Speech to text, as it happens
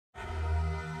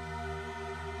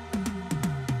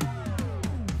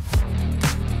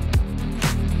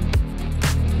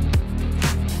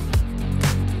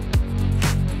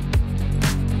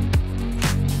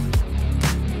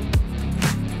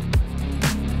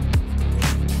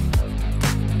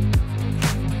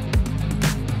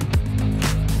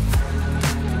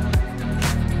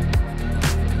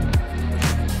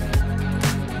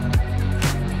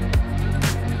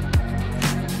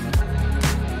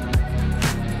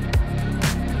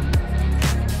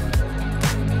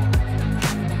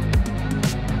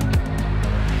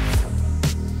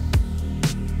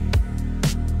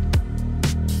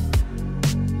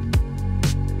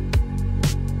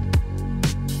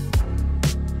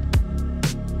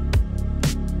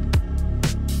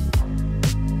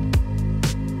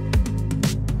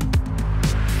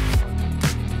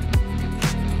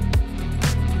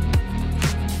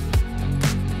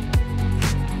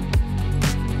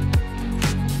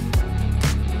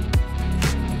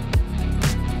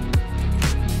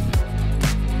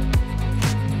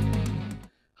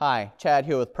Hi, Chad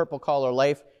here with Purple Collar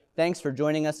Life. Thanks for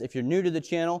joining us. If you're new to the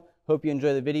channel, hope you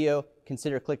enjoy the video.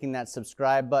 Consider clicking that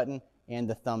subscribe button and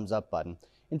the thumbs up button.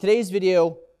 In today's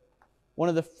video, one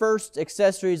of the first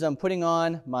accessories I'm putting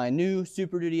on my new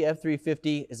Super Duty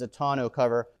F350 is a tonneau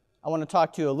cover. I want to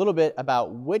talk to you a little bit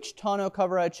about which tonneau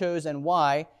cover I chose and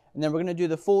why, and then we're going to do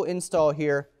the full install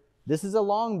here. This is a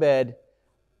long bed,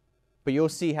 but you'll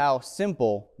see how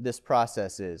simple this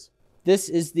process is. This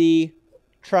is the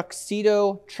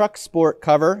TruXedo TruXport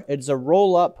cover. It's a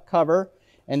roll-up cover,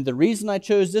 and the reason I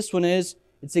chose this one is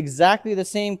it's exactly the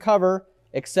same cover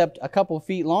except a couple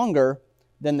feet longer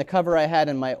than the cover I had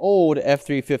in my old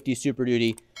F350 Super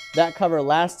Duty. That cover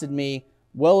lasted me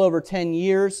well over 10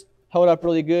 years, held up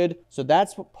really good, so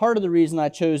that's part of the reason I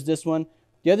chose this one.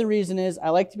 The other reason is I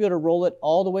like to be able to roll it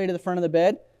all the way to the front of the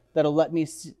bed. That'll let me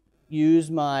use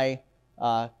my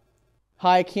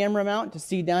high camera mount to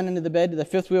see down into the bed to the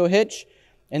fifth wheel hitch.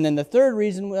 And then the third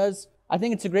reason was I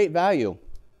think it's a great value.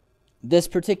 This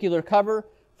particular cover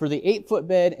for the 8-foot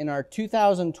bed in our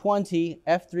 2020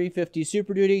 F350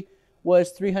 Super Duty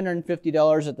was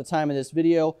 $350 at the time of this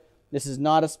video. This is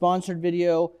not a sponsored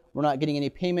video. We're not getting any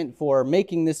payment for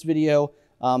making this video,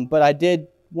 but I did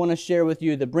want to share with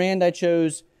you the brand I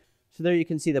chose. So there you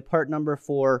can see the part number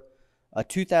for a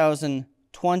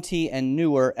 2020 and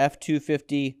newer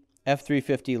F250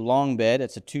 F350 long bed.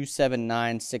 It's a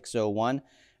 279601.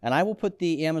 And I will put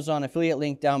the Amazon affiliate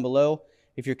link down below.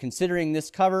 If you're considering this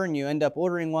cover and you end up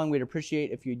ordering one, we'd appreciate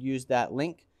if you'd use that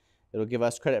link. It'll give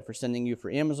us credit for sending you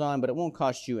for Amazon, but it won't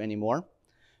cost you any more.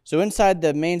 So inside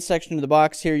the main section of the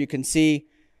box here, you can see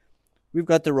we've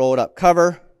got the rolled up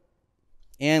cover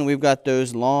and we've got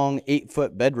those long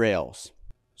 8-foot bed rails.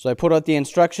 So I put out the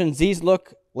instructions. These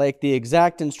look like the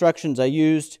exact instructions I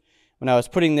used when I was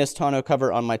putting this tonneau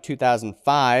cover on my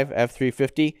 2005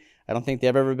 F350. I don't think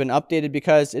they've ever been updated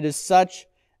because it is such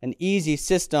an easy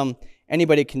system.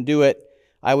 Anybody can do it.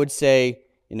 I would say,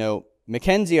 you know,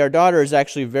 Mackenzie, our daughter, is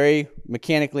actually very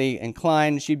mechanically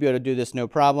inclined. She'd be able to do this no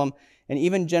problem. And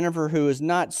even Jennifer, who is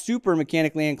not super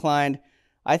mechanically inclined,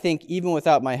 I think even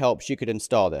without my help, she could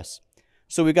install this.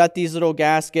 So we got these little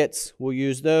gaskets. We'll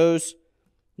use those.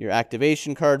 Your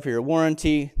activation card for your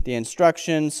warranty, the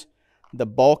instructions, the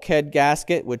bulkhead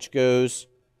gasket, which goes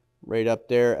right up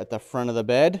there at the front of the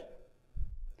bed,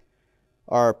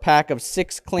 our pack of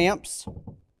 6 clamps,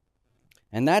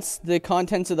 and that's the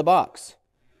contents of the box.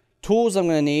 Tools I'm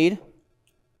going to need.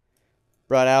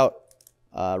 Brought out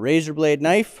a razor blade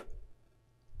knife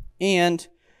and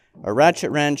a ratchet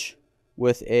wrench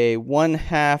with a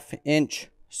 1/2 inch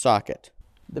socket.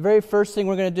 The very first thing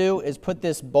we're going to do is put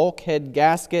this bulkhead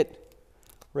gasket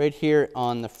right here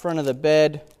on the front of the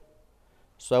bed.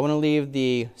 So I want to leave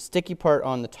the sticky part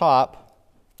on the top.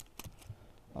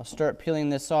 I'll start peeling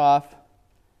this off,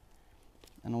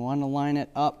 and I want to line it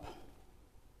up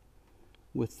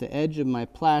with the edge of my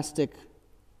plastic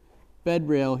bed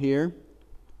rail here,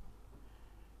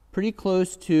 pretty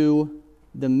close to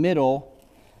the middle.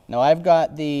 Now I've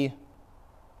got the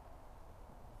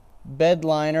bed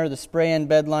liner, the spray-in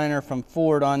bed liner from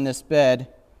Ford on this bed.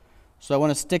 So I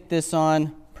want to stick this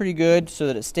on pretty good so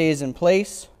that it stays in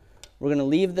place. We're going to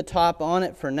leave the top on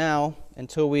it for now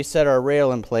until we set our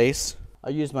rail in place.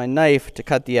 I'll use my knife to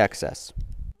cut the excess.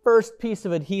 First piece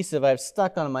of adhesive I've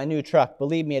stuck on my new truck.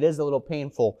 Believe me, it is a little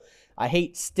painful. I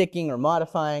hate sticking or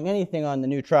modifying anything on the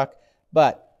new truck,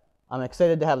 but I'm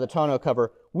excited to have the tonneau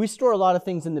cover. We store a lot of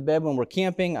things in the bed when we're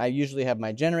camping. I usually have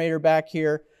my generator back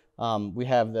here. We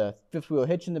have the fifth wheel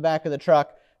hitch in the back of the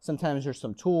truck. Sometimes there's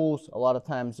some tools. A lot of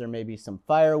times there may be some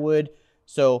firewood.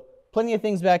 So plenty of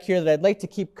things back here that I'd like to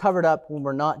keep covered up when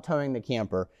we're not towing the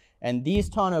camper. And these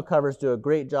tonneau covers do a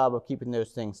great job of keeping those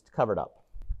things covered up.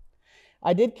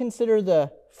 I did consider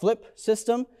the flip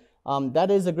system.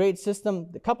 That is a great system.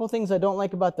 The couple things I don't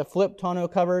like about the flip tonneau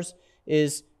covers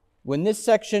is when this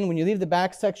section, when you leave the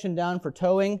back section down for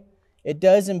towing, it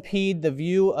does impede the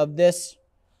view of this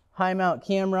high mount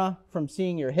camera from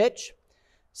seeing your hitch.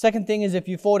 Second thing is if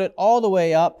you fold it all the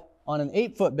way up on an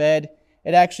 8-foot bed,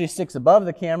 it actually sticks above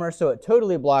the camera, so it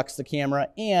totally blocks the camera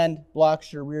and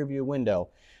blocks your rear view window.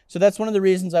 So that's one of the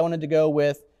reasons I wanted to go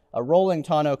with a rolling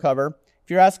tonneau cover. If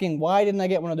you're asking why didn't I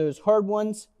get one of those hard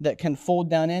ones that can fold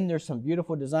down in, there's some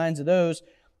beautiful designs of those.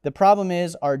 The problem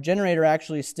is our generator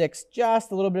actually sticks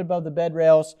just a little bit above the bed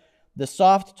rails. The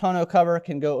soft tonneau cover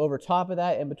can go over top of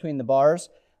that in between the bars.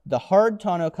 The hard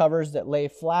tonneau covers that lay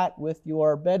flat with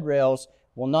your bed rails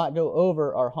will not go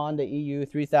over our Honda EU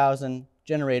 3000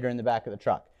 generator in the back of the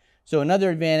truck. So another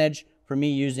advantage for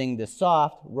me using the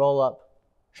soft roll-up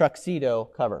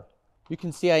TruXedo cover. You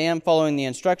can see I am following the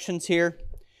instructions here.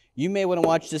 You may want to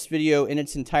watch this video in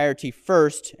its entirety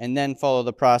first and then follow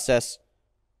the process.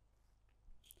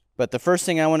 But the first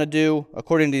thing I want to do,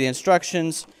 according to the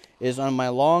instructions, is on my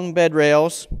long bed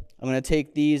rails, I'm going to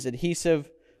take these adhesive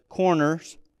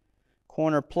corners,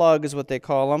 corner plug is what they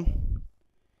call them,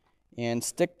 and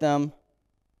stick them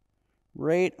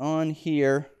right on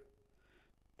here.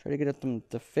 Try to get them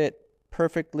to fit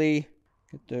perfectly.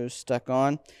 Get those stuck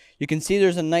on. You can see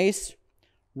there's a nice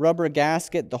rubber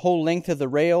gasket the whole length of the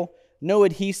rail. No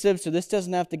adhesive, so this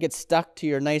doesn't have to get stuck to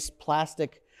your nice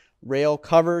plastic rail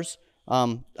covers.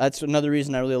 That's another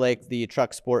reason I really like the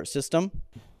TruXport system.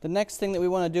 The next thing that we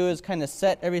want to do is kind of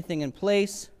set everything in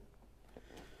place.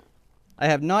 I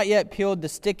have not yet peeled the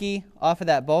sticky off of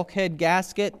that bulkhead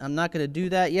gasket. I'm not going to do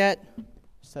that yet.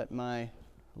 Set my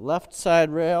left side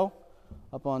rail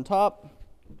up on top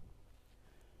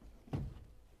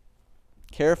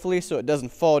carefully so it doesn't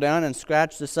fall down and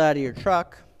scratch the side of your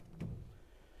truck,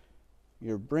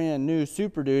 your brand new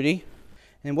Super Duty.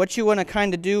 And what you want to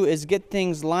kind of do is get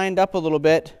things lined up a little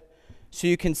bit so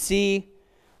you can see,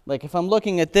 like if I'm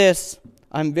looking at this,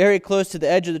 I'm very close to the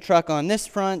edge of the truck on this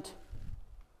front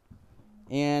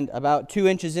and about 2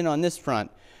 inches in on this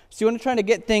front. So you want to try to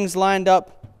get things lined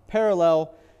up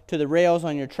parallel to the rails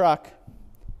on your truck.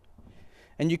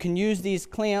 And you can use these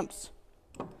clamps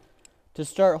to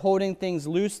start holding things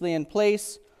loosely in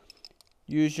place.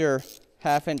 Use your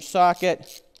 1/2 inch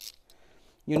socket.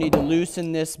 You need to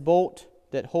loosen this bolt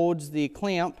that holds the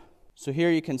clamp. So here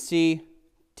you can see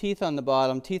teeth on the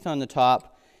bottom, teeth on the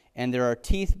top, and there are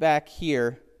teeth back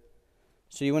here.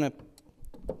 So you want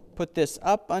to put this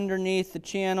up underneath the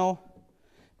channel.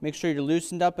 Make sure you're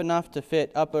loosened up enough to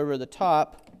fit up over the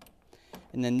top.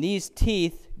 And then these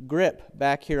teeth grip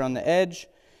back here on the edge.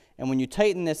 And when you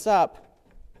tighten this up,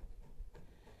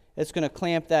 it's going to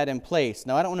clamp that in place.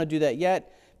 Now I don't want to do that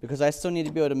yet because I still need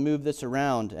to be able to move this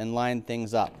around and line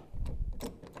things up.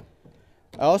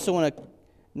 I also want to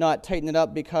not tighten it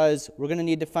up because we're going to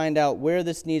need to find out where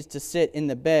this needs to sit in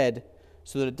the bed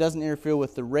so that it doesn't interfere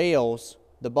with the rails,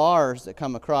 the bars that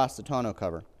come across the tonneau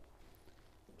cover.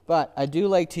 But I do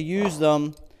like to use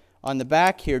them on the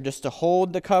back here just to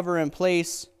hold the cover in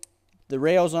place, the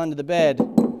rails onto the bed,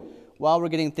 while we're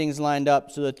getting things lined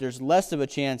up so that there's less of a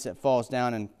chance it falls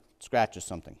down and scratches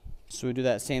something. So we do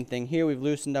that same thing here. We've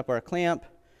loosened up our clamp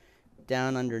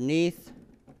down underneath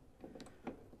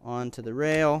onto the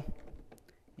rail,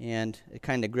 and it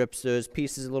kind of grips those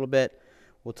pieces a little bit.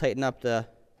 We'll tighten up the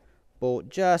bolt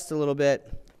just a little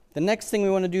bit. The next thing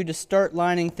we want to do to start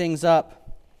lining things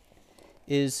up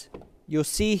is, you'll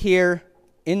see here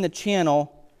in the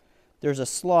channel there's a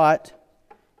slot,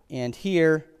 and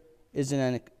here is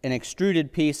an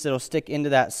extruded piece that'll stick into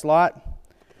that slot.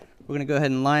 We're going to go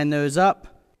ahead and line those up.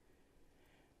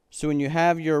 So when you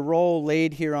have your roll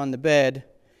laid here on the bed,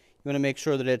 you want to make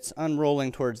sure that it's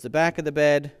unrolling towards the back of the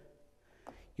bed.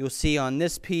 You'll see on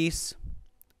this piece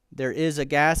there is a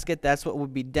gasket. That's what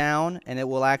would be down, and it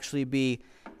will actually be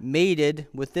mated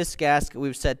with this gasket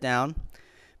we've set down.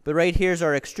 But right here's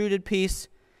our extruded piece,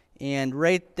 and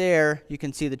right there you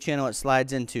can see the channel it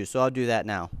slides into. So I'll do that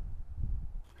now.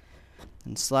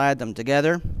 And slide them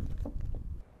together.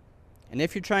 And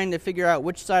if you're trying to figure out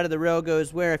which side of the rail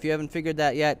goes where, if you haven't figured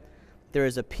that yet, there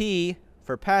is a P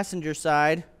for passenger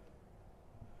side,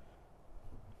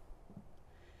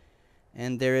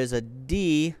 and there is a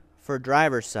D for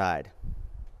driver's side.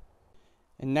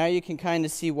 And now you can kind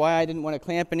of see why I didn't want to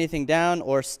clamp anything down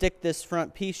or stick this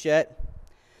front piece yet,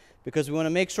 because we want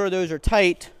to make sure those are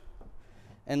tight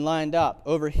and lined up.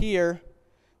 Over here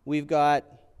we've got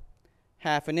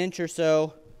 1/2 inch or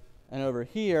so, and over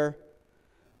here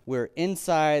we're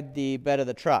inside the bed of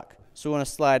the truck. So we want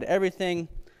to slide everything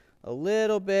a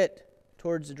little bit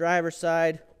towards the driver's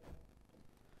side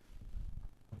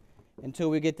until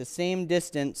we get the same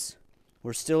distance.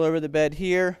 We're still over the bed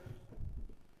here.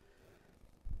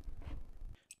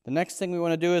 The next thing we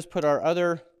want to do is put our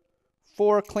other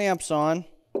 4 clamps on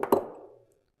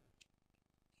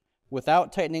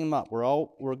without tightening them up. We're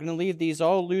going to leave these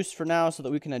all loose for now so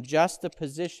that we can adjust the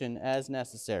position as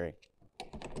necessary.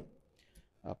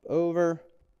 Up over,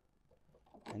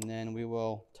 and then we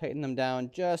will tighten them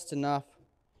down just enough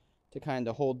to kind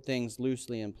of hold things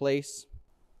loosely in place.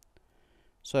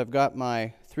 So I've got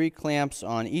my 3 clamps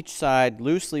on each side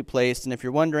loosely placed, and if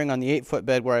you're wondering on the 8-foot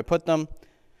bed where I put them,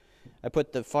 I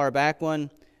put the far back one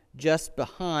just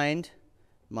behind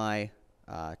my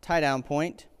tie-down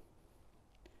point.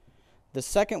 The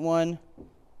second one,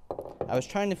 I was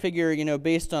trying to figure,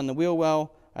 based on the wheel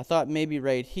well, I thought maybe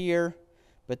right here.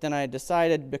 But then I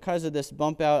decided, because of this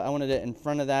bump out, I wanted it in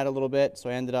front of that a little bit, so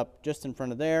I ended up just in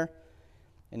front of there.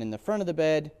 And in the front of the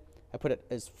bed, I put it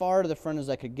as far to the front as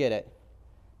I could get it.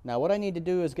 Now what I need to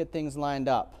do is get things lined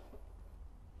up.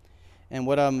 And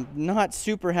what I'm not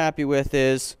super happy with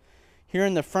is here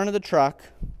in the front of the truck,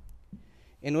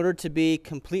 in order to be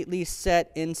completely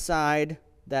set inside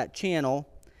that channel,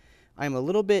 I'm a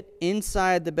little bit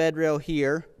inside the bed rail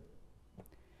here,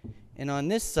 and on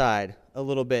this side a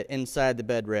little bit inside the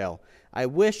bed rail. I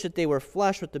wish that they were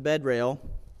flush with the bed rail,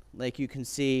 like you can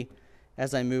see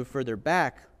as I move further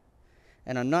back,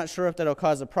 and I'm not sure if that'll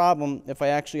cause a problem if I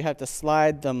actually have to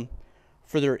slide them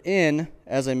further in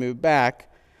as I move back,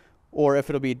 or if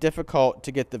it'll be difficult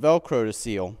to get the Velcro to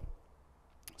seal.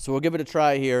 So we'll give it a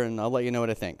try here and I'll let you know what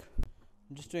I think.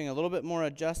 I'm just doing a little bit more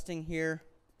adjusting here,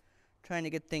 trying to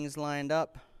get things lined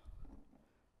up.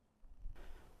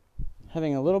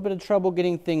 Having a little bit of trouble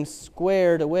getting things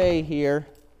squared away here,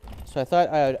 so I thought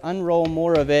I would unroll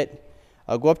more of it.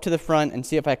 I'll go up to the front and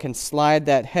see if I can slide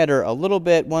that header a little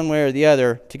bit one way or the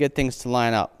other to get things to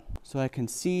line up. So I can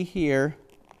see here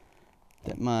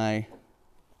that my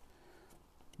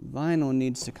vinyl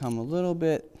needs to come a little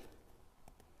bit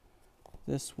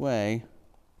this way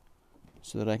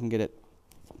so that I can get it.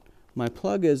 My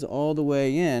plug is all the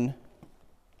way in,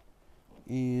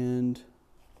 and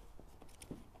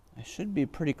I should be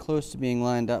pretty close to being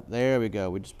lined up. There we go.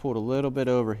 We just pulled a little bit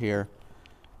over here.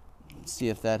 Let's see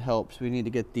if that helps. We need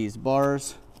to get these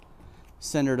bars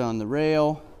centered on the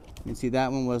rail. You can see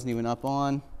that one wasn't even up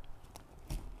on.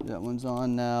 That one's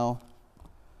on now.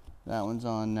 That one's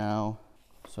on now.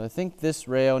 So I think this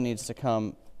rail needs to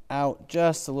come out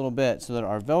just a little bit so that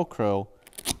our Velcro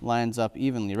lines up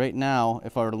evenly. Right now,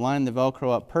 if I were to line the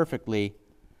Velcro up perfectly,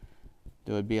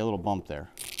 there would be a little bump there.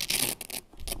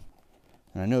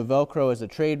 And I know Velcro is a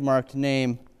trademarked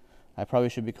name. I probably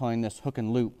should be calling this hook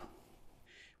and loop.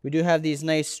 We do have these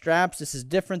nice straps. This is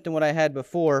different than what I had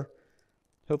before.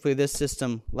 Hopefully this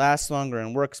system lasts longer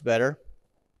and works better.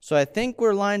 So I think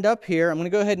we're lined up here. I'm going to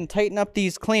go ahead and tighten up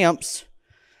these clamps.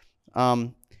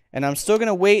 And I'm still going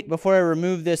to wait before I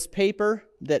remove this paper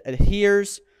that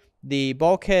adheres the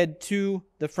bulkhead to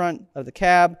the front of the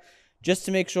cab, just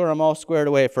to make sure I'm all squared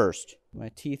away first. My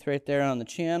teeth right there on the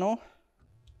channel.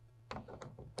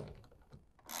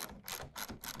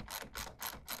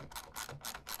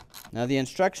 Now the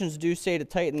instructions do say to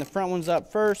tighten the front ones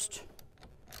up first.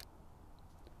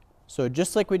 So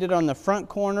just like we did on the front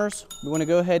corners, we want to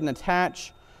go ahead and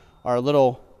attach our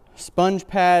little sponge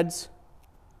pads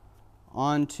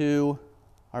onto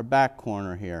our back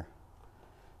corner here.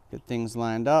 Get things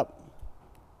lined up.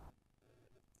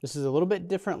 This is a little bit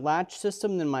different latch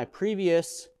system than my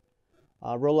previous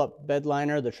roll-up bed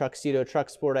liner, the TruXedo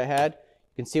TruXport I had.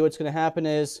 You can see what's going to happen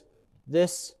is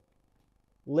this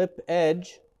lip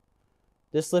edge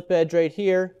right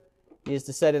here needs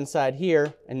to set inside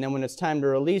here, and then when it's time to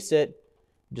release it,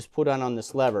 just put on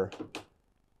this lever.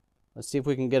 Let's see if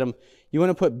we can get them. You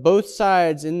want to put both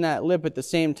sides in that lip at the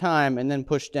same time and then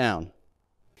push down.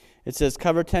 It says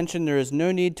cover tension. There is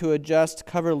no need to adjust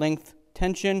cover length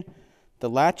tension. The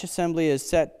latch assembly is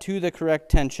set to the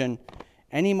correct tension.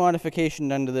 Any modification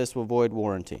done to this will void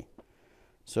warranty.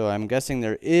 So I'm guessing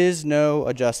there is no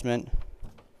adjustment.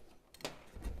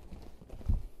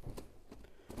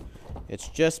 It's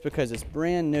just because it's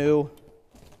brand new.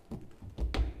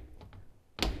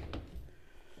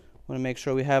 Want to make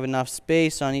sure we have enough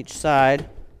space on each side.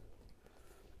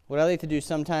 What I like to do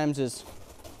sometimes is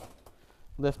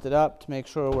lift it up to make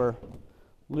sure we're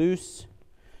loose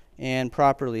and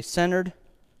properly centered.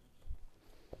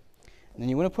 And then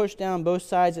you want to push down both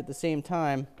sides at the same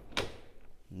time.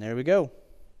 And there we go.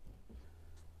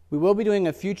 We will be doing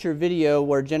a future video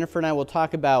where Jennifer and I will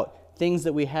talk about things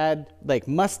that we had, like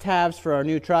must-haves for our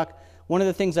new truck. One of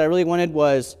the things I really wanted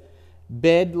was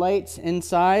bed lights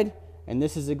inside. And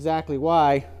this is exactly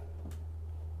why.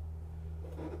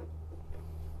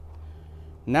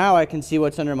 Now I can see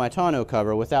what's under my tonneau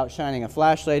cover without shining a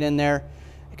flashlight in there.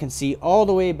 I can see all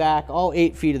the way back, all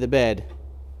 8 feet of the bed.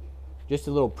 Just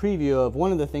a little preview of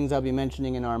one of the things I'll be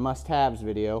mentioning in our must-haves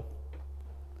video.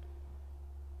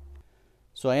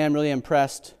 So I am really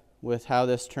impressed with how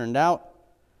this turned out.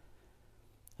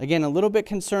 Again, a little bit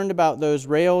concerned about those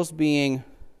rails being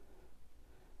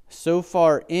so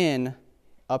far in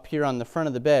up here on the front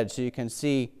of the bed. So you can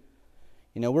see,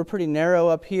 we're pretty narrow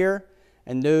up here,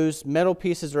 and those metal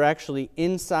pieces are actually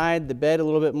inside the bed a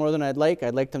little bit more than I'd like.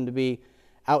 I'd like them to be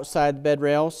outside the bed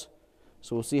rails.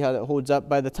 So we'll see how that holds up.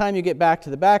 By the time you get back to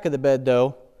the back of the bed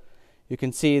though, you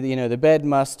can see that, the bed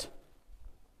must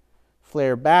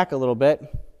flare back a little bit.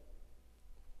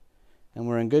 And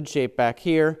we're in good shape back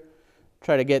here.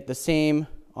 Try to get the same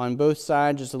on both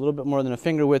sides, just a little bit more than a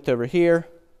finger width over here.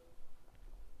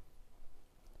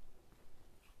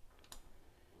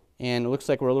 and it looks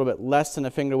like we're a little bit less than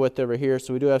a finger width over here,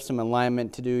 so we do have some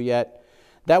alignment to do yet.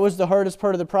 That was the hardest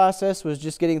part of the process, was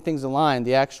just getting things aligned.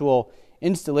 The actual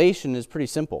installation is pretty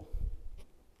simple.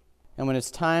 And when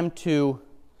it's time to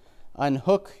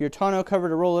unhook your tonneau cover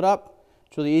to roll it up,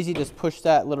 it's really easy. Just push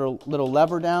that little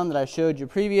lever down that I showed you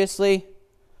previously.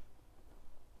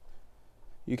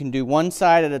 You can do one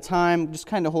side at a time. Just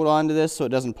kind of hold on to this so it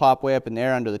doesn't pop way up in the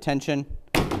air under the tension.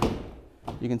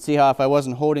 You can see how if I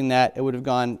wasn't holding that, it would have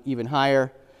gone even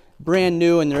higher. Brand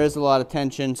new, and there is a lot of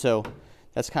tension, so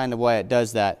that's kind of why it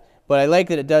does that. But I like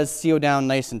that it does seal down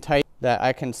nice and tight, that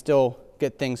I can still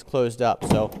get things closed up.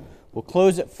 So we'll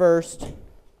close it first.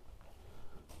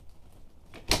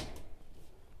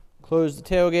 Close the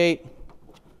tailgate.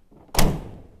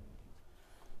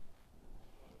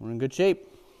 We're in good shape.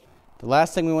 The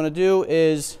last thing we want to do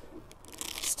is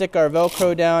stick our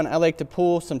Velcro down. I like to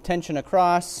pull some tension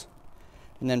across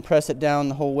and then press it down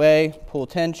the whole way. Pull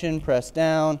tension, press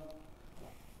down.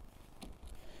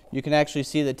 You can actually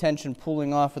see the tension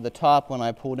pulling off of the top when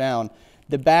I pull down.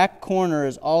 The back corner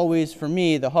is always, for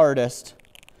me, the hardest.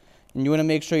 And you want to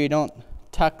make sure you don't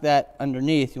tuck that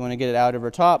underneath. You want to get it out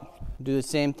over top. Do the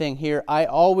same thing here. I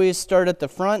always start at the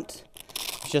front.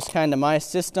 It's just kind of my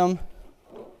system.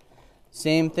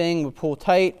 Same thing, we pull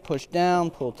tight, push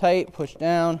down, pull tight, push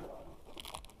down.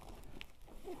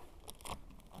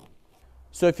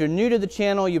 So if you're new to the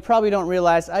channel, you probably don't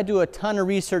realize I do a ton of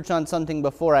research on something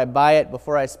before I buy it,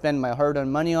 before I spend my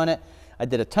hard-earned money on it. I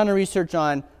did a ton of research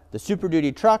on the Super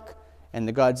Duty truck and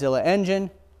the Godzilla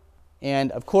engine.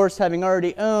 And of course, having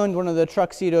already owned one of the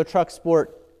TruXedo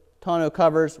TruXport tonneau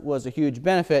covers was a huge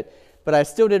benefit. But I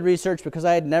still did research because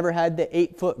I had never had the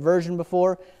 8-foot version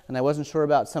before, and I wasn't sure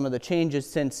about some of the changes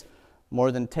since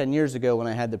more than 10 years ago when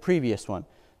I had the previous one.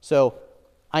 So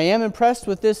I am impressed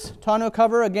with this tonneau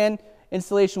cover. Again,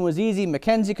 installation was easy.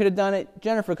 Mackenzie could have done it.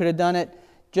 Jennifer could have done it.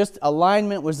 Just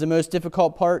alignment was the most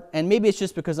difficult part, and maybe it's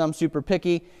just because I'm super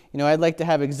picky. You know, I'd like to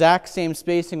have exact same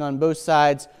spacing on both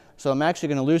sides, so I'm actually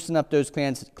going to loosen up those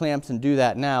clamps and do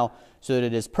that now so that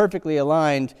it is perfectly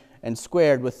aligned and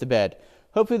squared with the bed.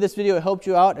 Hopefully this video helped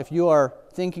you out if you are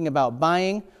thinking about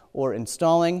buying or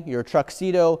installing your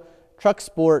TruXedo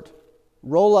TruXport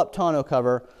roll-up tonneau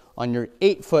cover on your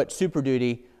 8-foot Super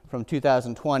Duty from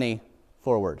 2020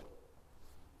 forward.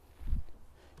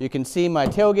 You can see my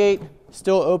tailgate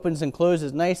still opens and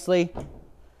closes nicely.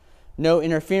 No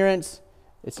interference.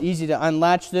 It's easy to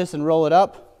unlatch this and roll it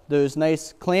up. Those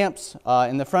nice clamps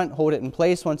in the front hold it in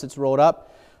place once it's rolled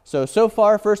up. So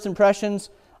far, first impressions,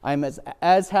 I'm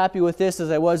as happy with this as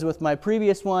I was with my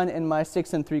previous one in my 6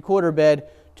 3/4 bed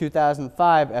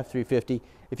 2005 F350.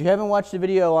 If you haven't watched the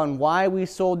video on why we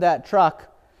sold that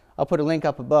truck, I'll put a link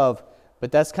up above.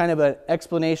 But that's kind of an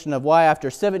explanation of why after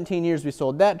 17 years we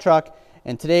sold that truck,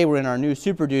 and today we're in our new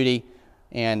Super Duty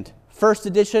and first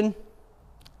edition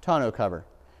tonneau cover.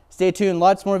 Stay tuned,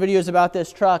 lots more videos about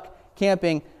this truck,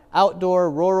 camping,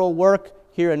 outdoor, rural work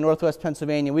here in Northwest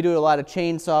Pennsylvania. We do a lot of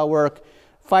chainsaw work,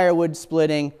 firewood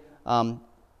splitting,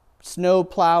 snow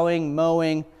plowing,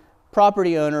 mowing,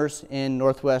 property owners in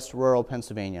Northwest rural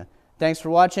Pennsylvania. Thanks for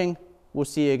watching. We'll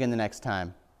see you again the next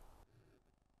time.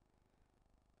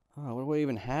 Oh, what do we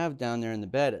even have down there in the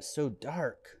bed? It's so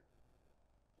dark.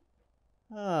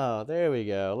 Oh, there we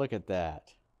go. Look at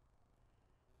that.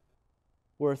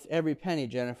 Worth every penny,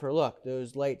 Jennifer. Look,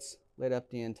 those lights lit up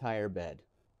the entire bed.